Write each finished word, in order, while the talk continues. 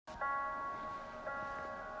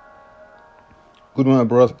Good morning,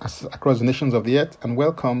 brothers across the nations of the earth, and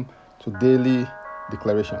welcome to Daily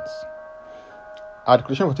Declarations. Our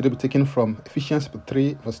declaration for today will be taken from Ephesians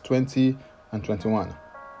 3, verse 20 and 21.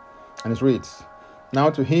 And it reads, "Now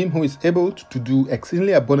to him who is able to do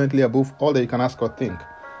exceedingly abundantly above all that you can ask or think,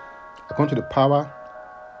 according to the power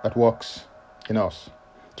that works in us.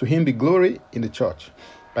 To him be glory in the church,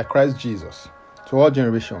 by Christ Jesus, to all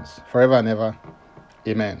generations, forever and ever.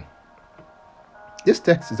 Amen." This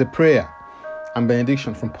text is a prayer and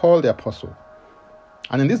benediction from Paul the Apostle.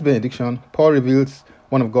 And in this benediction, Paul reveals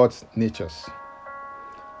one of God's natures.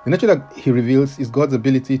 The nature that he reveals is God's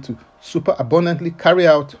ability to super abundantly carry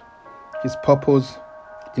out his purpose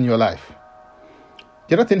in your life.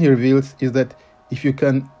 The other thing he reveals is that if you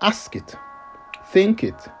can ask it, think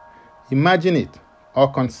it, imagine it,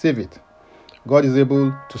 or conceive it, God is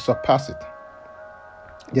able to surpass it.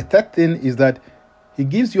 The third thing is that he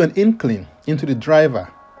gives you an inkling into the driver.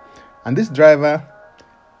 And this driver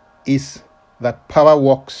is that power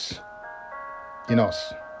works in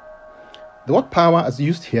us. The word power as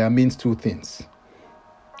used here means two things.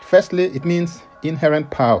 Firstly, it means inherent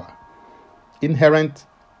power, inherent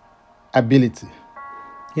ability,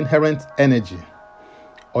 inherent energy,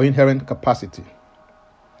 or inherent capacity.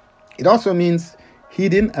 It also means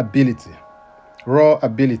hidden ability, raw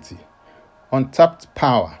ability, untapped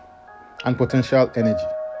power, and potential energy.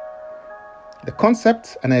 The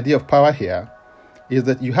concept and idea of power here is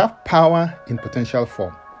that you have power in potential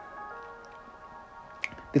form.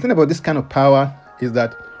 The thing about this kind of power is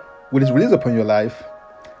that with its release upon your life,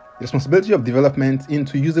 the responsibility of development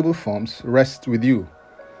into usable forms rests with you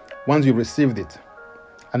once you've received it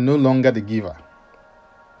and no longer the giver.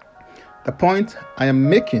 The point I am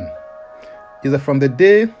making is that from the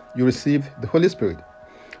day you receive the Holy Spirit,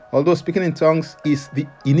 although speaking in tongues is the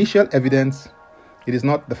initial evidence, it is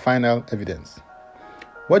not the final evidence.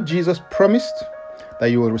 What Jesus promised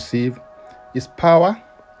that you will receive is power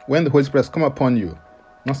when the Holy Spirit has come upon you,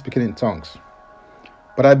 not speaking in tongues.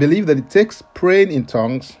 But I believe that it takes praying in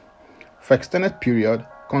tongues for extended period,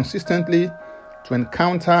 consistently, to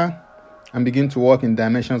encounter and begin to walk in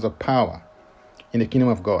dimensions of power in the kingdom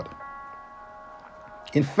of God.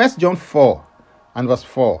 In 1 John 4 and verse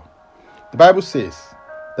 4, the Bible says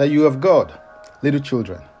that you have God, little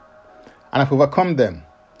children, and have overcome them,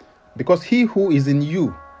 because he who is in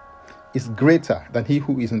you is greater than he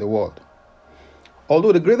who is in the world.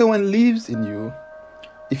 Although the greater one lives in you,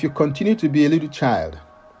 if you continue to be a little child,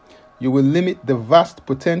 you will limit the vast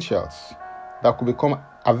potentials that could become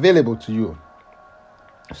available to you.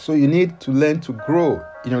 So you need to learn to grow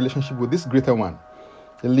in your relationship with this greater one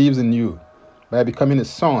that lives in you by becoming a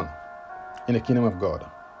son in the kingdom of God.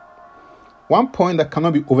 One point that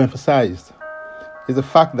cannot be overemphasized is the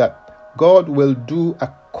fact that God will do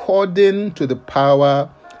according to the power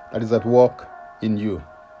that is at work in you.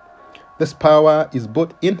 This power is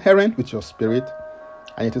both inherent with your spirit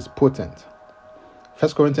and it is potent.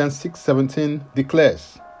 1 Corinthians 6:17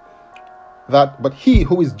 declares that, "But he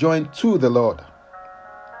who is joined to the Lord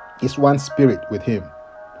is one spirit with him."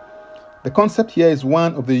 The concept here is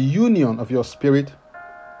one of the union of your spirit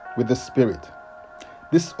with the Spirit.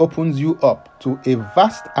 This opens you up to a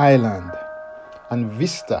vast island and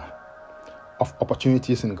vista of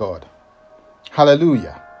opportunities in God.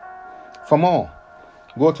 Hallelujah. For more,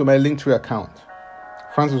 go to my Linktree account,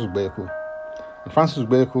 Francis Ubeku. And Francis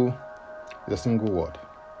Ubeku is a single word.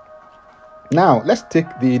 Now, let's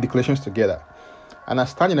take the declarations together. And I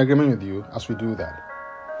stand in agreement with you as we do that.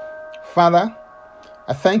 Father,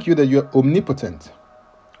 I thank you that you are omnipotent,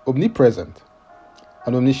 omnipresent,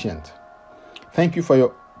 and omniscient. Thank you for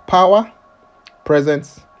your power,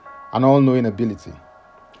 presence, and all-knowing ability.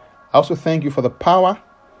 I also thank you for the power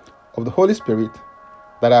of the Holy Spirit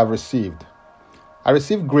that I have received. I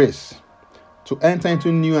receive grace to enter into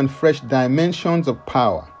new and fresh dimensions of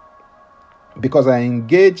power because I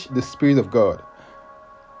engage the Spirit of God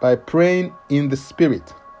by praying in the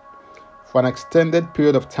Spirit for an extended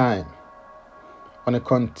period of time on a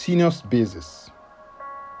continuous basis.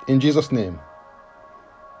 In Jesus' name,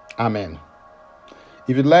 Amen.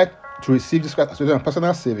 If you'd like to receive Jesus Christ as your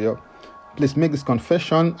personal Savior, please make this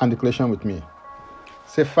confession and declaration with me.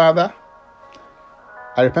 Say, Father,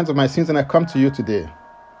 I repent of my sins and I come to you today.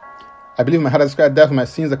 I believe in my heart that Christ died for my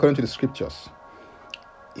sins according to the scriptures.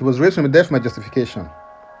 He was raised from the dead for my justification.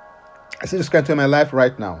 I see Jesus Christ in my life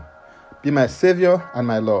right now. Be my Savior and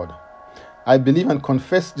my Lord. I believe and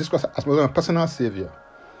confess Jesus Christ as my personal Savior.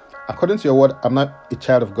 According to your word, I'm not a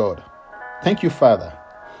child of God. Thank you, Father.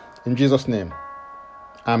 In Jesus' name,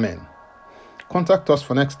 Amen. Contact us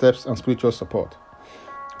for next steps and spiritual support.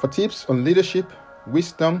 For tips on leadership,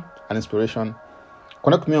 wisdom, and inspiration,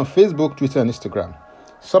 Connect with me on Facebook, Twitter, and Instagram.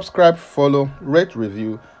 Subscribe, follow, rate,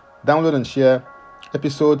 review, download, and share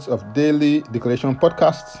episodes of Daily Declaration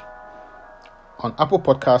Podcasts on Apple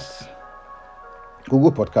Podcasts,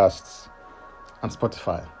 Google Podcasts, and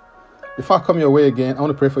Spotify. Before I come your way again, I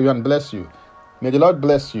want to pray for you and bless you. May the Lord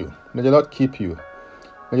bless you. May the Lord keep you.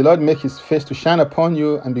 May the Lord make his face to shine upon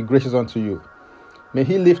you and be gracious unto you. May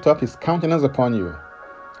he lift up his countenance upon you.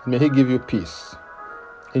 And may he give you peace.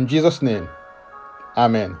 In Jesus' name,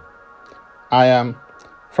 amen. I am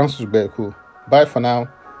Francis Beku. Bye for now,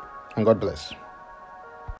 and God bless.